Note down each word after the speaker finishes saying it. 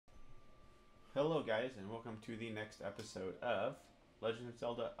Hello, guys, and welcome to the next episode of Legend of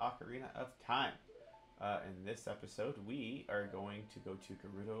Zelda Ocarina of Time. In this episode, we are going to go to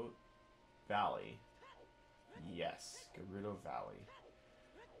Gerudo Valley. Yes, Gerudo Valley.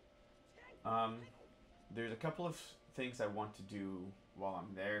 Um, there's a couple of things I want to do while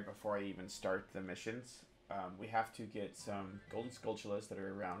I'm there before I even start the missions. We have to get some golden sculptures that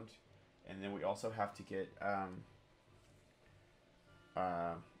are around, and then we also have to get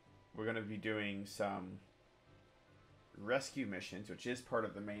we're going to be doing some rescue missions, which is part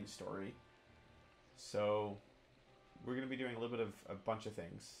of the main story. So we're going to be doing a little bit of a bunch of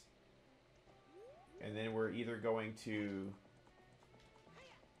things. And then we're either going to...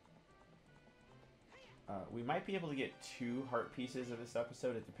 we might be able to get 2 heart pieces in this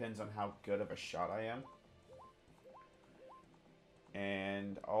episode. It depends on how good of a shot I am.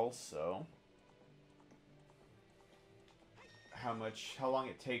 And also... how long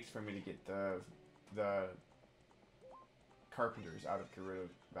it takes for me to get the carpenters out of Gerudo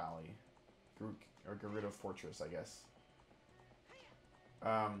Valley, or Gerudo Fortress, I guess.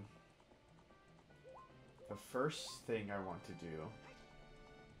 The first thing I want to do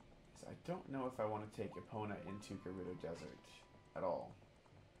is I don't know if I want to take Epona into Gerudo Desert at all,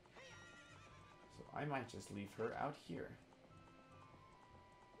 so I might just leave her out here.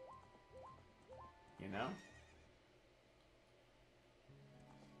 You know?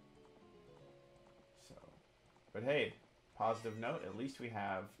 But hey, positive note, at least we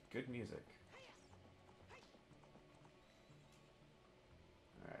have good music.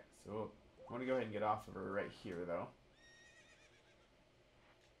 Alright, so I want to go ahead and get off of her right here, though.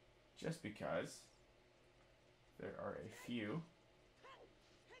 Just because there are a few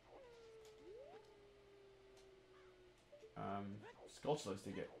sculptures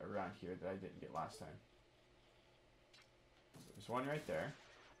to get around here that I didn't get last time. So there's one right there.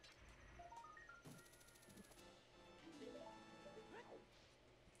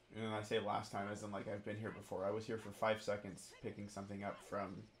 And I say last time as in like I've been here before. I was here for 5 seconds picking something up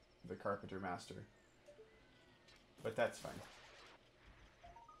from the Carpenter Master. But that's fine.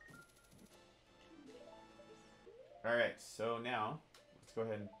 Alright, so now let's go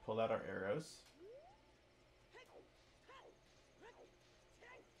ahead and pull out our arrows.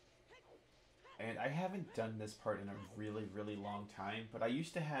 And I haven't done this part in a really, really long time, but I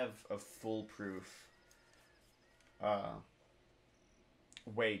used to have a foolproof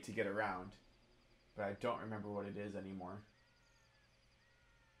way to get around, but I don't remember what it is anymore.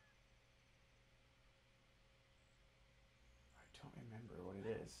 I don't remember what it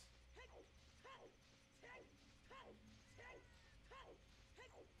is.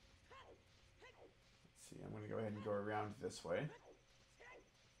 Let's see, I'm going to go ahead and go around this way.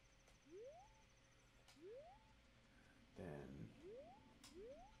 Then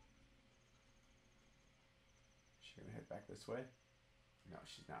she's going to head back this way. No,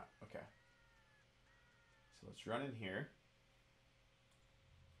 she's not. Okay. So let's run in here.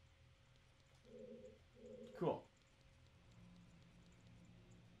 Cool.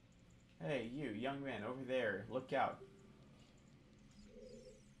 Hey, you, young man, over there. Look out.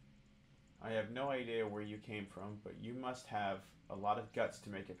 I have no idea where you came from, but you must have a lot of guts to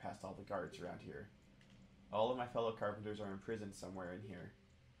make it past all the guards around here. All of my fellow carpenters are imprisoned somewhere in here.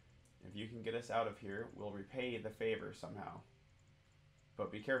 If you can get us out of here, we'll repay the favor somehow. But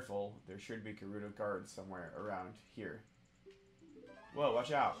be careful, there should be Gerudo guards somewhere around here. Whoa,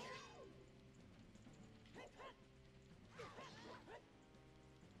 watch out!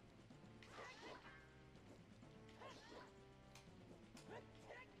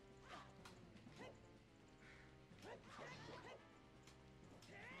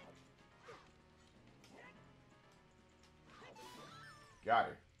 Got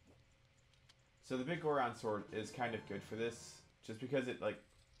her. So the big Goron sword is kind of good for this. Just because it, like,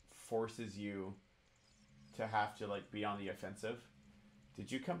 forces you to have to, like, be on the offensive.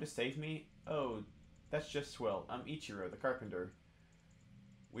 Did you come to save me? Oh, that's just swell. I'm Ichiro, the carpenter.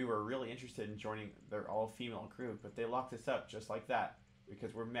 We were really interested in joining their all-female crew, but they locked us up just like that,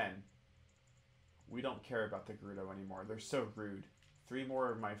 because we're men. We don't care about the Gerudo anymore. They're so rude. Three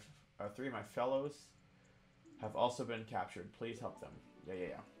of my fellows have also been captured. Please help them.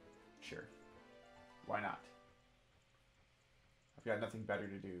 Yeah. Sure. Why not? I've got nothing better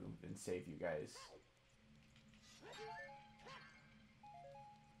to do than save you guys.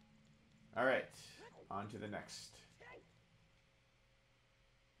 Alright, on to the next.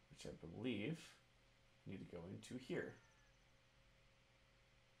 Which I believe need to go into here.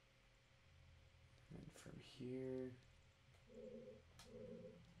 And from here...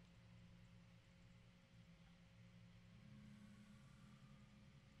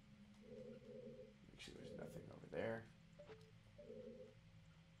 see there's nothing over there.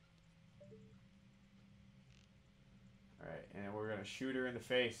 Alright, and we're gonna shoot her in the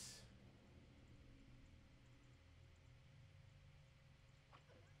face.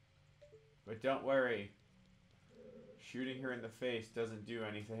 But don't worry. Shooting her in the face doesn't do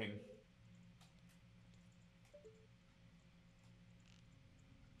anything.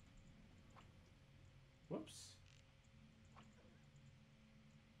 Whoops.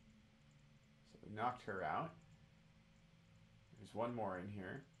 So we knocked her out. There's one more in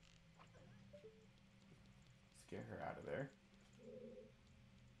here. Let's get her out of there.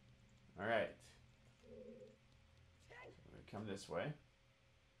 Alright. So I'm going to come this way.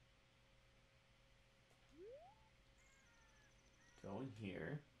 Go in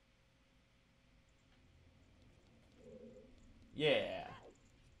here. Yeah.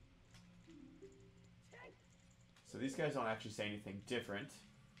 So these guys don't actually say anything different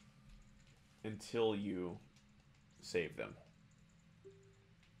until you save them.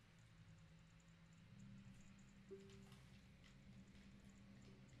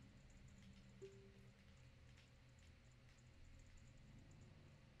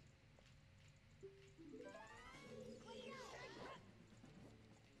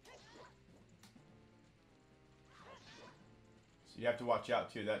 So you have to watch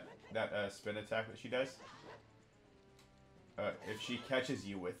out too, that spin attack that she does. If she catches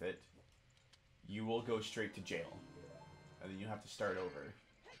you with it, you will go straight to jail. And then you have to start over.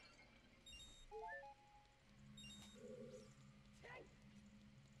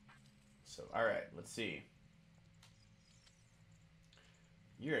 So, alright, let's see.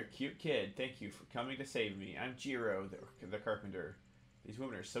 You're a cute kid. Thank you for coming to save me. I'm Gerudo, the carpenter. These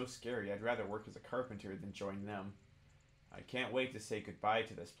women are so scary. I'd rather work as a carpenter than join them. I can't wait to say goodbye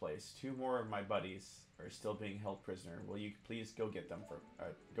to this place. 2 more of my buddies are still being held prisoner. Will you please go get them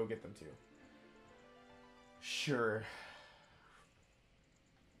go get them too? Sure.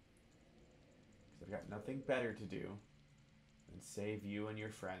 Because I've got nothing better to do than save you and your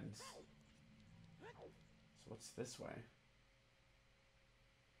friends. So what's this way?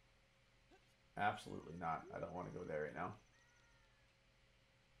 Absolutely not. I don't want to go there right now.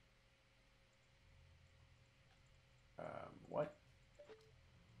 What?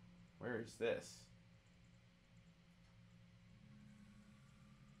 Where is this?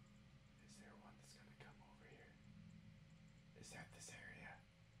 Is there one that's gonna come over here? Is that this area?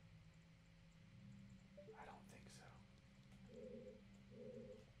 I don't think so.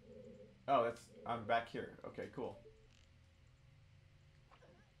 Oh, I'm back here. Okay, cool.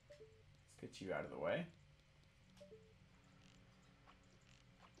 Let's get you out of the way.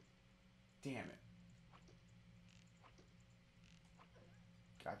 Damn it.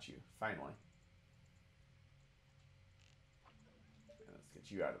 Got you, finally. And let's get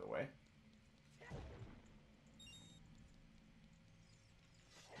you out of the way.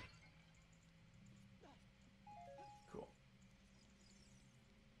 Cool.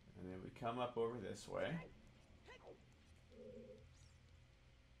 And then we come up over this way.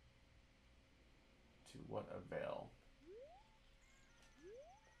 To what avail?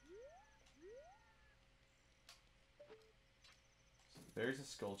 There's a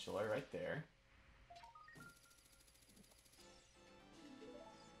Skulltula right there.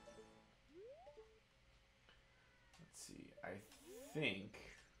 Let's see. I think,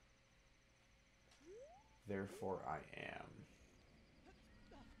 therefore I am.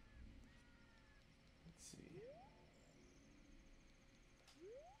 Let's see.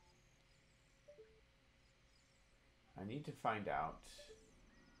 I need to find out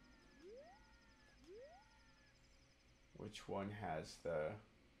which one has the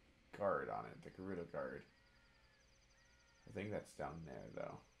guard on it, the Gerudo guard. I think that's down there,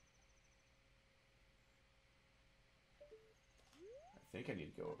 though. I think I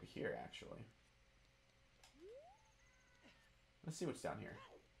need to go over here, actually. Let's see what's down here.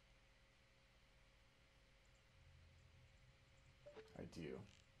 I do.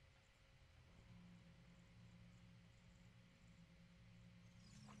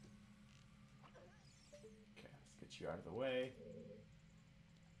 You out of the way.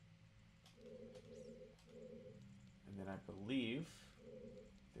 And then I believe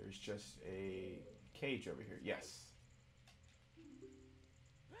there's just a cage over here. Yes.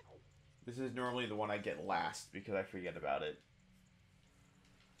 This is normally the one I get last because I forget about it.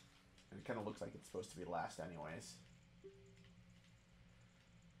 And it kind of looks like it's supposed to be last anyways.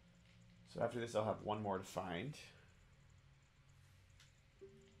 So after this I'll have one more to find.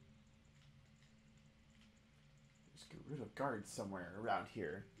 Gerudo guard somewhere around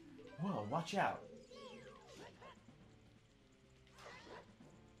here. Whoa, watch out.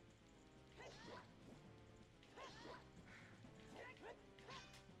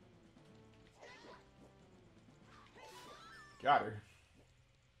 Got her.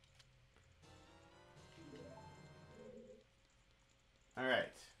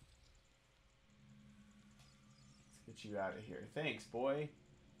 Alright. Let's get you out of here. Thanks, boy.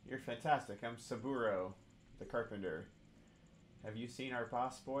 You're fantastic. I'm Saburo, the carpenter. Have you seen our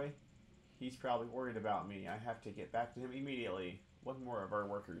boss, boy? He's probably worried about me. I have to get back to him immediately. One more of our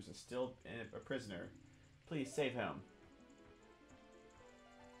workers is still a prisoner. Please save him.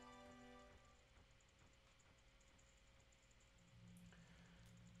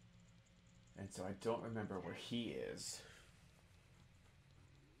 And so I don't remember where he is.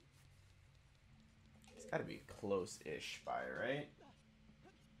 He's got to be close-ish by, right?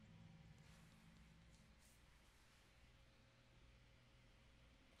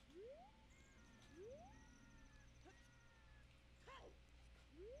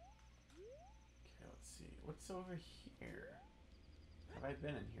 Okay, let's see. What's over here? Have I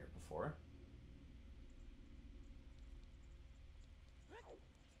been in here before?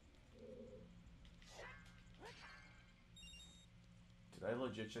 Did I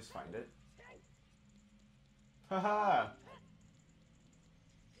legit just find it? Haha!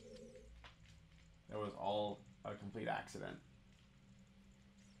 That was all a complete accident.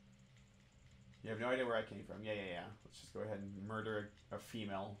 You have no idea where I came from. Yeah. Let's just go ahead and murder a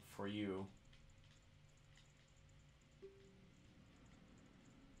female for you.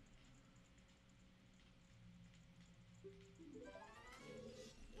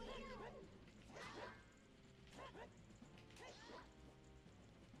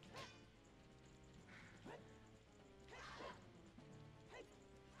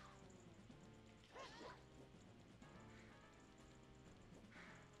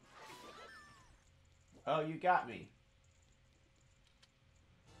 Oh, you got me.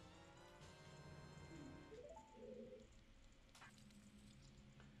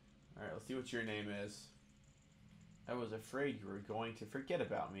 Alright, let's see what your name is. I was afraid you were going to forget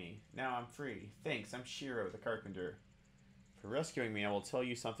about me. Now I'm free. Thanks, I'm Shiro, the carpenter. For rescuing me, I will tell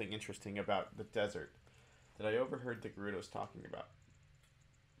you something interesting about the desert that I overheard the Gerudos talking about.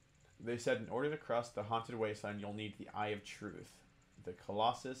 They said in order to cross the haunted wasteland, you'll need the Eye of Truth. The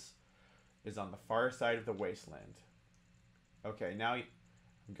Colossus is on the far side of the wasteland. Okay, now I'm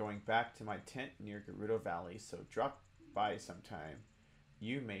going back to my tent near Gerudo Valley, so drop by sometime.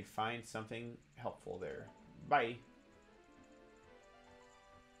 You may find something helpful there. Bye.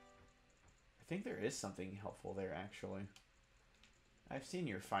 I think there is something helpful there, actually. I've seen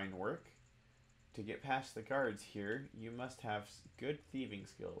your fine work. To get past the guards here, you must have good thieving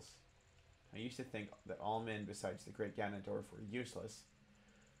skills. I used to think that all men besides the great Ganondorf were useless.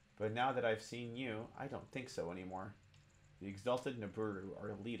 But now that I've seen you, I don't think so anymore. The exalted Naburu,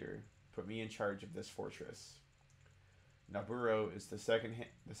 our leader, put me in charge of this fortress. Naburo is the second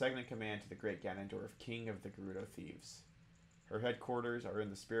in command to the great Ganondorf, king of the Gerudo thieves. Her headquarters are in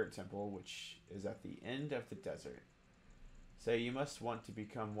the Spirit Temple, which is at the end of the desert. Say, you must want to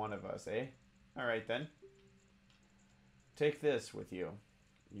become one of us, eh? Alright then. Take this with you.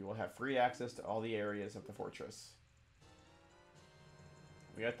 You will have free access to all the areas of the fortress.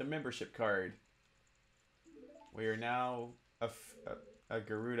 We got the membership card. We are now a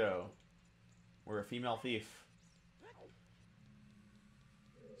Gerudo. We're a female thief.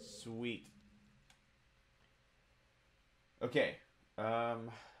 Sweet. Okay.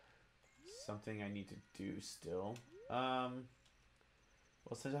 Something I need to do still. Well,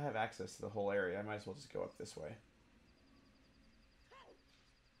 since I have access to the whole area, I might as well just go up this way.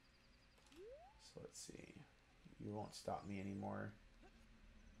 So let's see. You won't stop me anymore.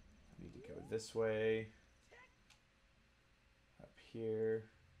 I need to go this way. Up here.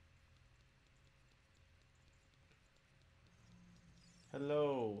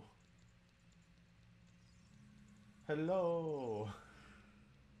 Hello. Hello.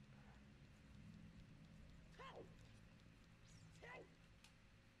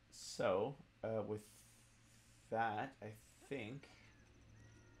 So, with that, I think...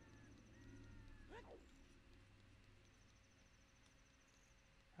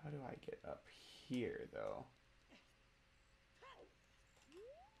 How do I get up here, though?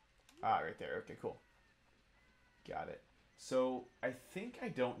 Ah, right there. Okay, cool. Got it. So, I think I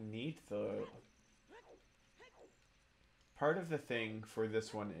don't need the... Part of the thing for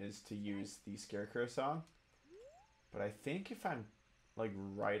this one is to use the Scarecrow song. But I think if I'm, like,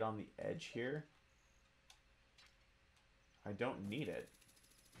 right on the edge here, I don't need it.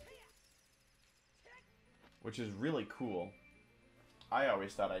 Which is really cool. I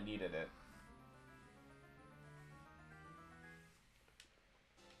always thought I needed it.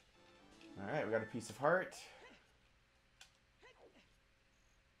 Alright, we got a piece of heart.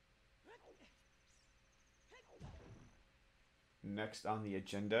 next on the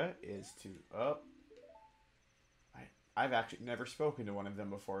agenda is to... Oh, I've actually never spoken to one of them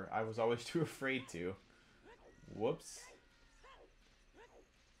before. I was always too afraid to. Whoops.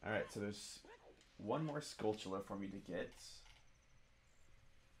 Alright, so there's one more Skulltula for me to get.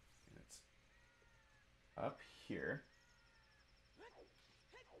 And it's up here.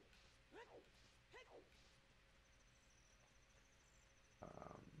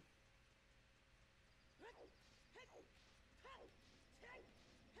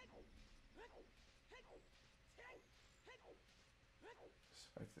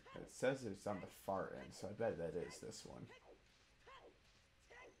 It says it's on the far end, so I bet that is this one.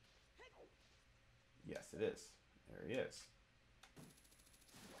 Yes, it is. There he is.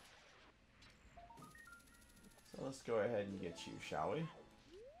 So let's go ahead and get you, shall we?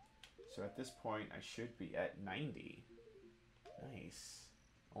 So at this point, I should be at 90. Nice.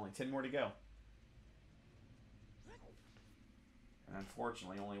 Only 10 more to go. And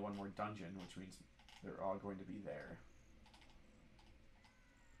unfortunately, only one more dungeon, which means they're all going to be there.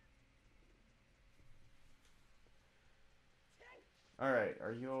 Alright,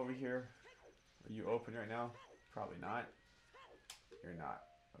 are you over here? Are you open right now? Probably not. You're not.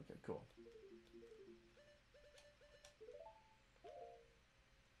 Okay, cool.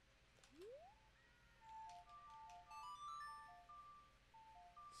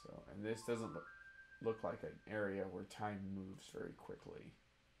 So, and this doesn't look like an area where time moves very quickly.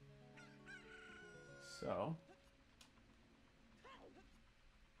 So,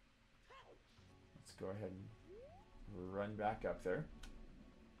 let's go ahead and run back up there.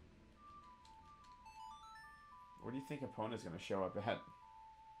 Where do you think Epona's going to show up at?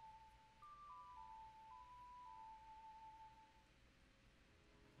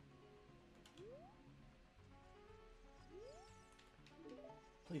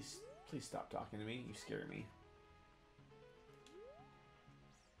 Please stop talking to me. You scare me.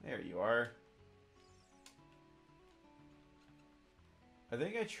 There you are. I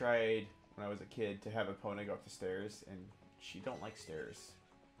think I tried when I was a kid to have Epona go up the stairs, and she don't like stairs.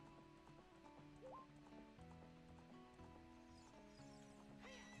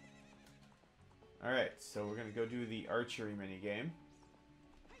 Alright, so we're going to go do the archery minigame.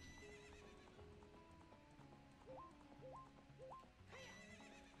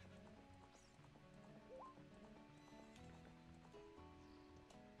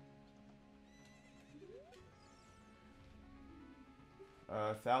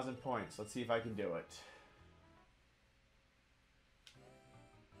 Uh, 1,000 points. Let's see if I can do it.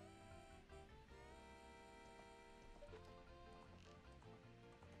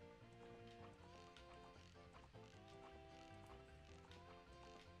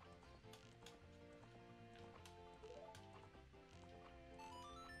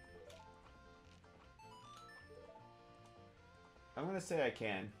 I'm going to say I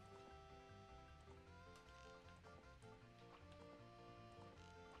can.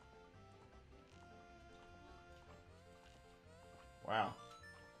 Wow.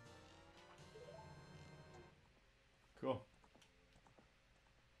 Cool.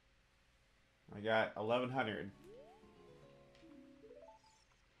 I got 1,100.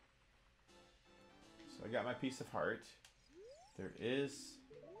 So I got my piece of heart. There is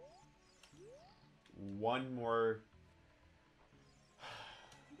one more.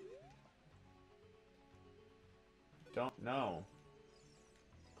 Don't know.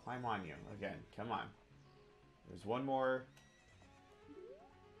 Climb on you again. Come on. There's one more.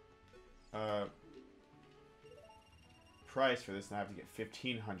 Price for this, and I have to get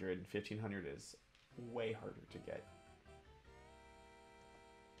 1,500. 1,500 is way harder to get.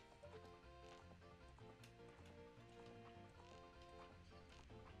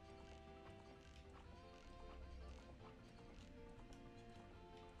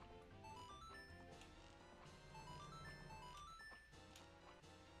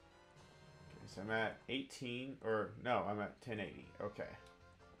 Okay, so I'm at 18, or no, I'm at 1080. Okay.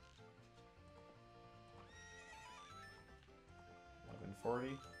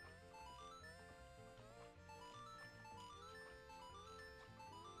 1140.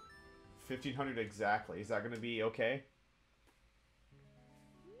 $1,500 exactly. Is that going to be okay?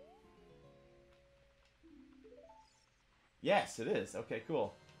 Yes, it is. Okay,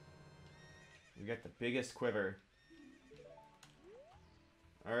 cool. We got the biggest quiver.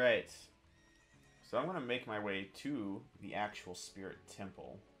 Alright. So I'm going to make my way to the actual Spirit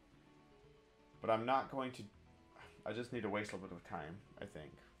Temple. But I'm not going to... I just need to waste a little bit of time, I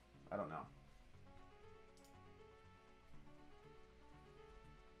think. I don't know.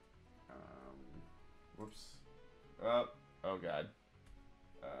 Whoops. Oh god.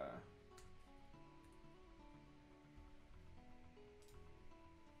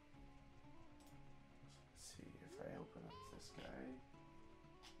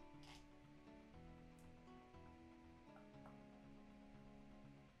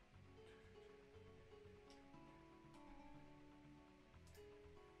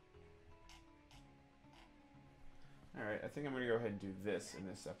 I think I'm gonna go ahead and do this in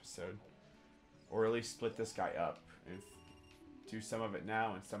this episode, or at least split this guy up and do some of it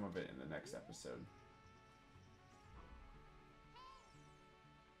now and some of it in the next episode.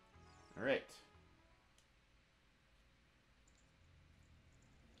 All right.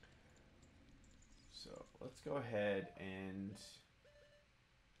 So let's go ahead and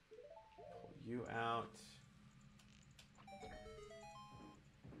pull you out.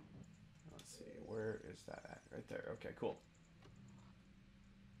 Let's see, where is that at? Right there. Okay, cool.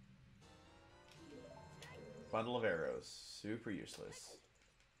 Bundle of arrows. Super useless.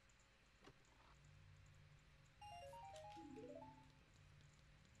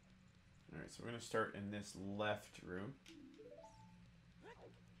 Alright, so we're going to start in this left room.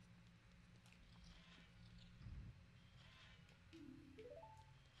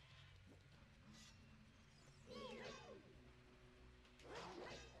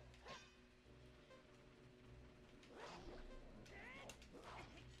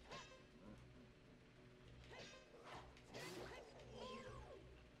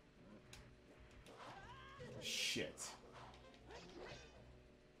 Shit.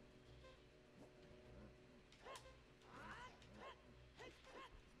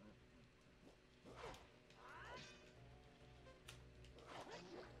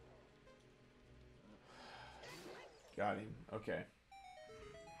 Got him. Okay.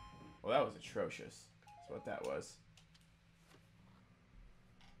 Well, that was atrocious. That's what that was.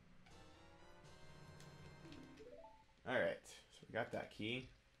 Alright. So we got that key.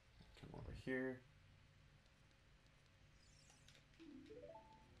 Come over here.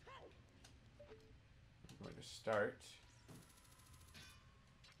 I'm going to start.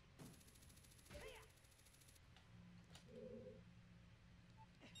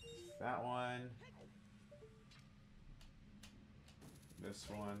 That one. This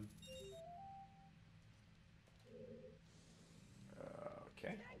one.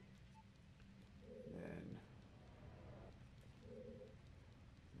 Okay. Then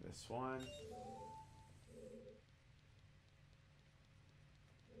this one. Is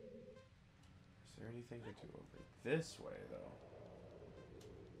there anything to do over this way, though?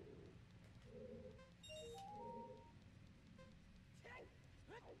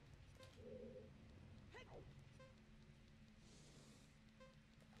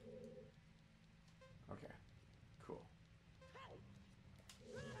 Okay, cool.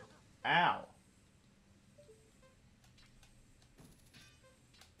 Ow!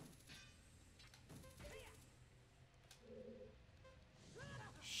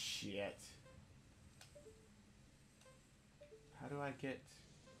 Shit. How do I get...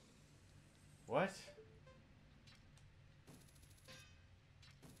 What?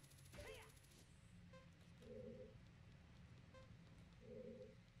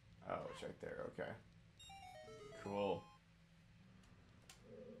 Oh, it's right there, okay. Cool.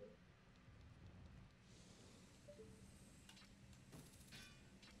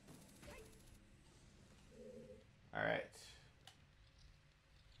 Alright.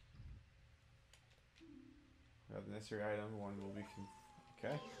 We have the necessary item. One will be...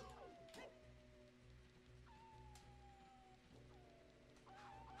 Okay.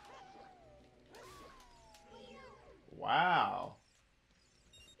 Wow.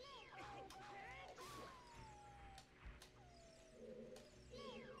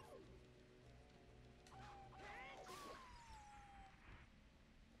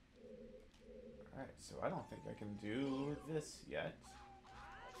 Alright, so I don't think I can do this yet.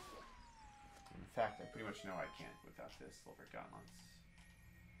 In fact, I pretty much know I can't without this silver gauntlets.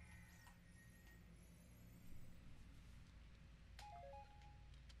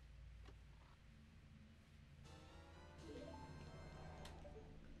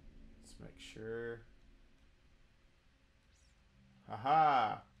 Let's make sure.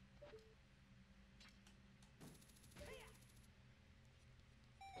 Haha!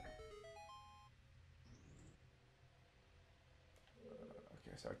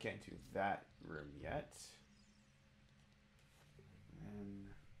 Okay, so I can't do that room yet. And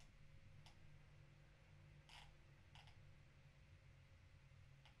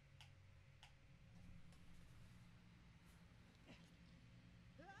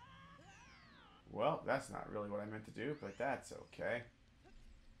well, that's not really what I meant to do, but that's okay.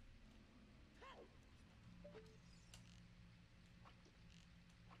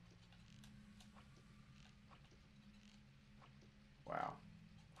 Wow.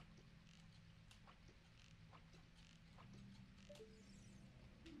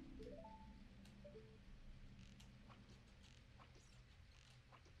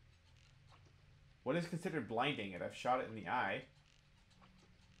 What is considered blinding it? I've shot it in the eye.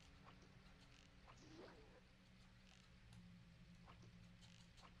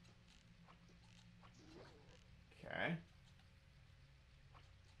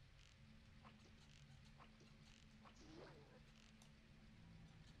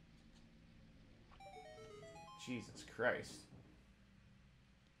 Jesus Christ.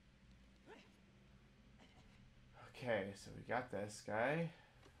 Okay, so we got this guy.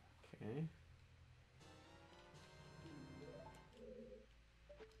 Okay.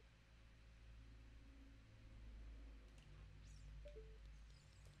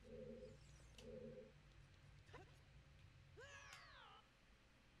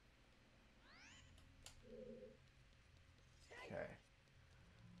 Okay.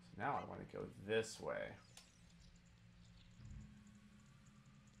 So now I want to go this way.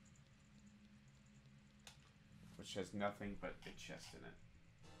 Which has nothing but a chest in it.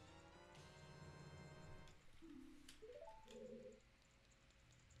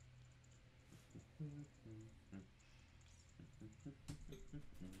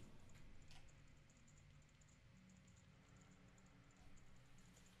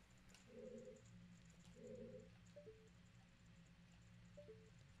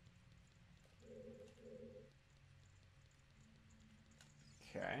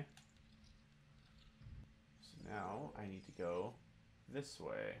 Okay. So now I need to go this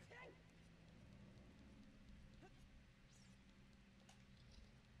way.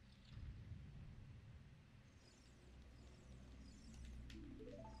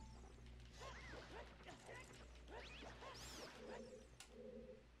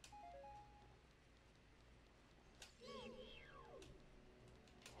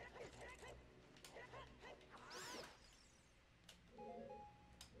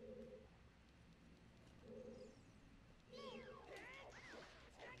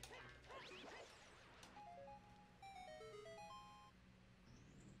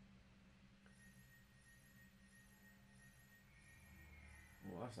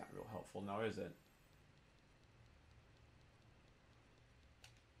 Well, that's not real helpful now, is it?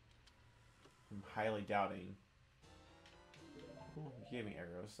 I'm highly doubting. Oh, you gave me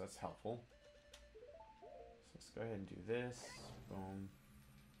arrows, that's helpful. So let's go ahead and do this. Boom.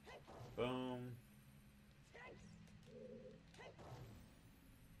 Boom.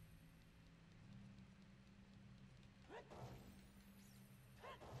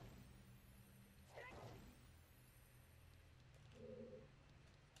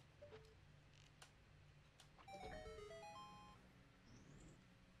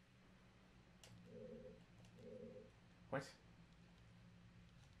 What?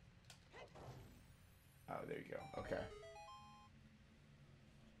 Oh, there you go. Okay.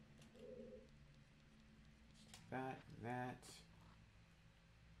 That and that.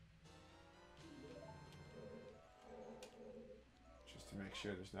 Just to make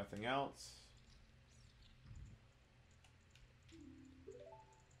sure there's nothing else.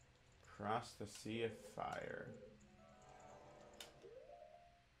 Cross the Sea of Fire.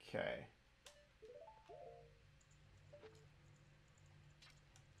 Okay.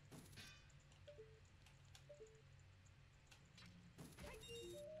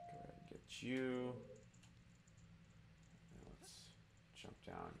 Go ahead and get you. Now let's jump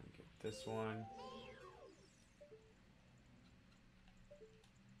down and get this one.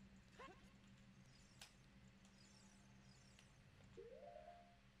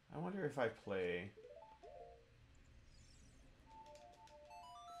 I wonder if I play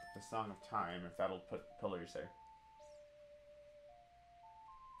the Song of Time, if that'll put pillars there.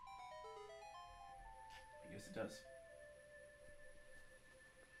 I guess it does.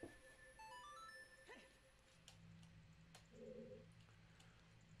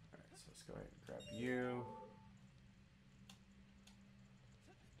 Alright, so let's go ahead and grab you.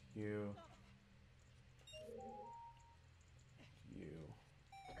 You. You.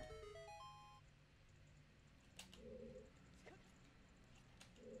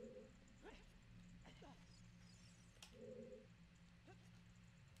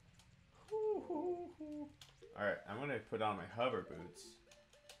 Alright, I'm gonna put on my hover boots.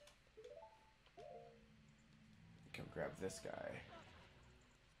 Come grab this guy.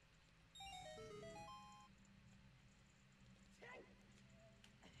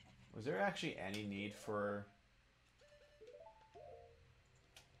 Was there actually any need for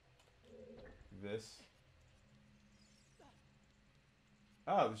this?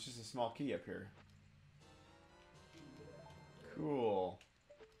 Oh, there's just a small key up here. Cool.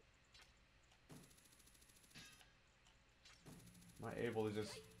 Am I able to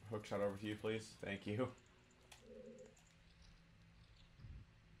just hookshot over to you, please? Thank you.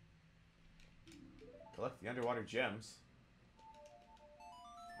 Collect the underwater gems.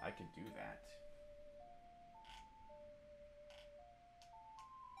 I can do that.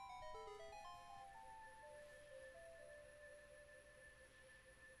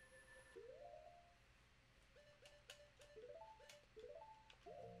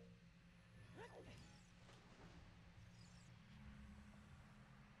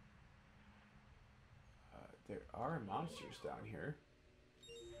 There are monsters down here.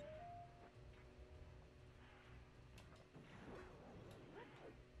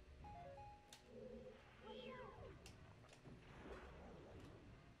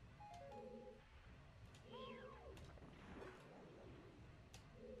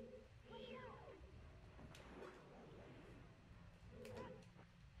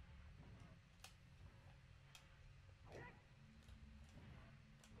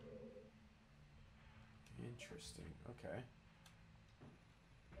 Interesting. Okay.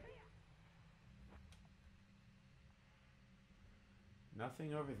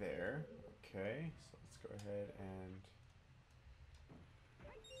 Nothing over there. Okay, so let's go ahead and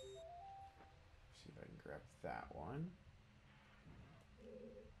see if I can grab that one.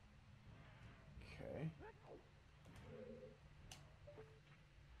 Okay.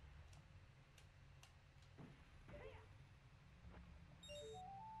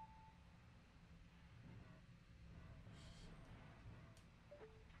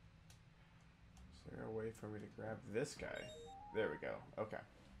 Is there a way for me to grab this guy? There we go. Okay.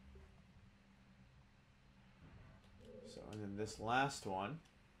 So, and then this last one.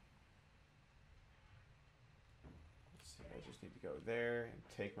 Let's see, I just need to go there and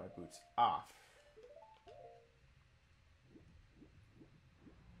take my boots off.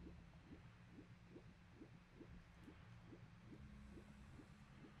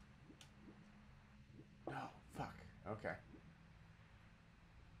 Oh, fuck. Okay.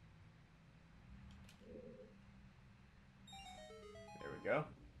 There we go.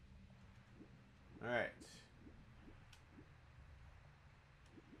 Alright.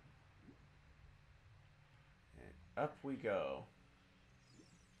 And up we go.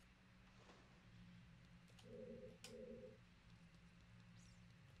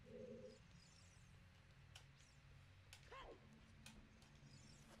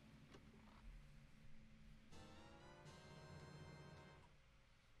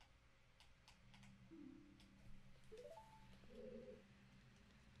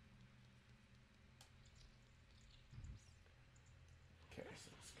 Okay, so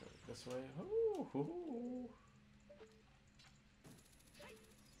let's go this way. Ooh, hoo, hoo.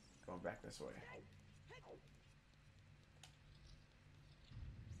 Going back this way.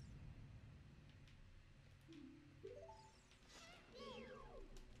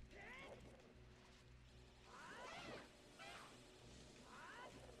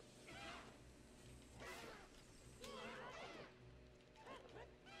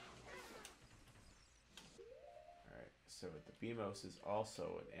 Alright, so the Beamos is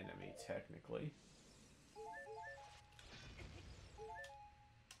also an enemy, technically.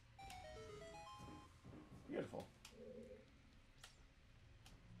 Beautiful.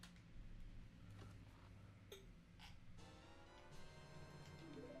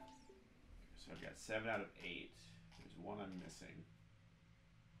 So I've got 7 out of 8. There's one I'm missing.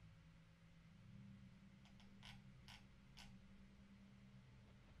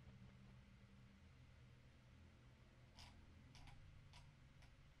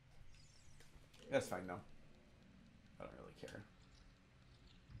 That's fine, though. I don't really care.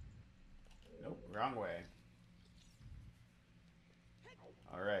 Nope, wrong way.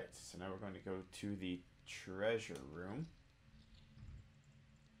 Alright, so now we're going to go to the treasure room.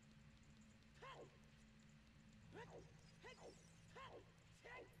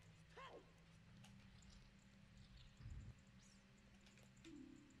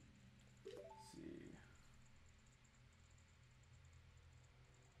 Let's see.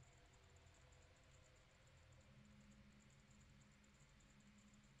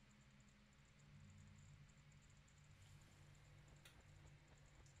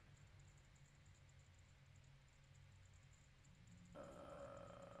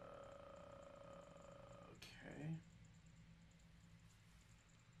 Okay.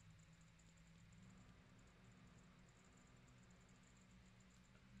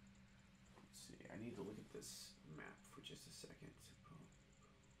 Let's see. I need to look at this map for just a second.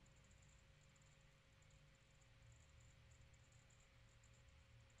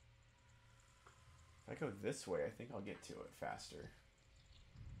 If I go this way, I think I'll get to it faster.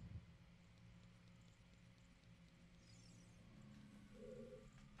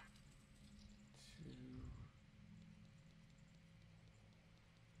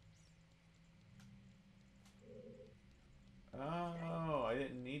 Oh, I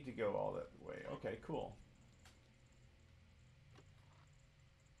didn't need to go all that way. Okay, cool.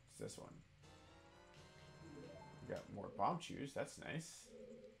 It's this one. We got more bomb chews. That's nice.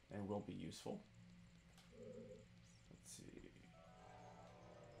 And will be useful. Let's see.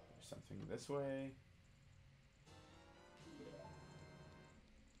 There's something this way.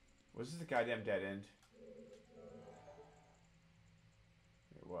 Was this the goddamn dead end?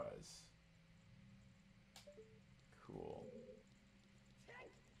 was. Cool.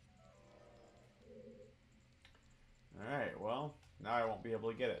 Alright, well, now I won't be able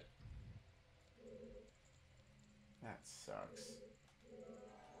to get it. That sucks.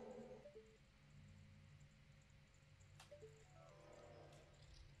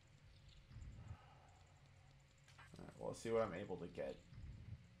 Alright, well, let's see what I'm able to get.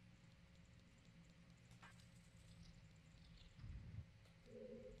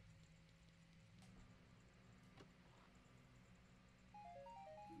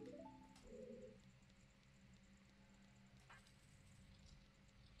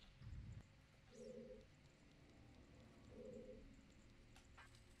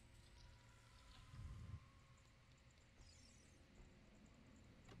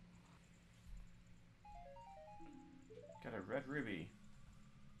 Got a red ruby.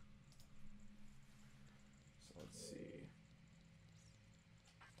 So let's see.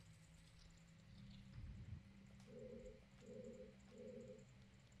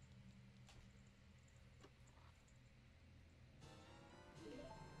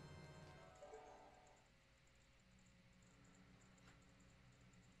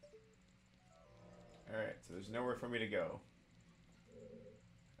 Alright, so there's nowhere for me to go.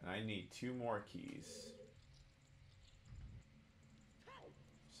 And I need 2 more keys.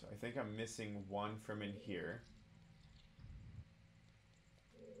 So I think I'm missing 1 from in here.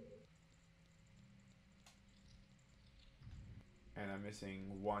 And I'm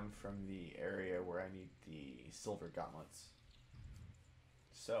missing 1 from the area where I need the silver gauntlets.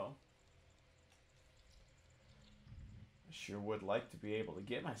 So, I sure would like to be able to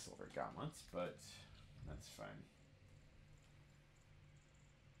get my silver gauntlets, but that's fine.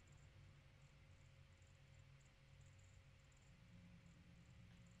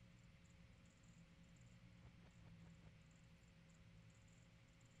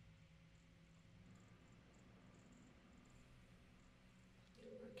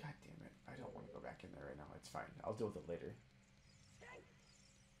 God damn it. I don't want to go back in there right now. It's fine. I'll deal with it later.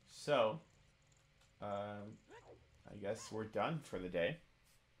 So, I guess we're done for the day.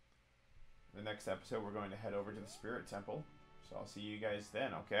 The next episode, we're going to head over to the Spirit Temple. So I'll see you guys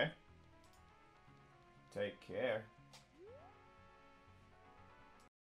then, okay? Take care.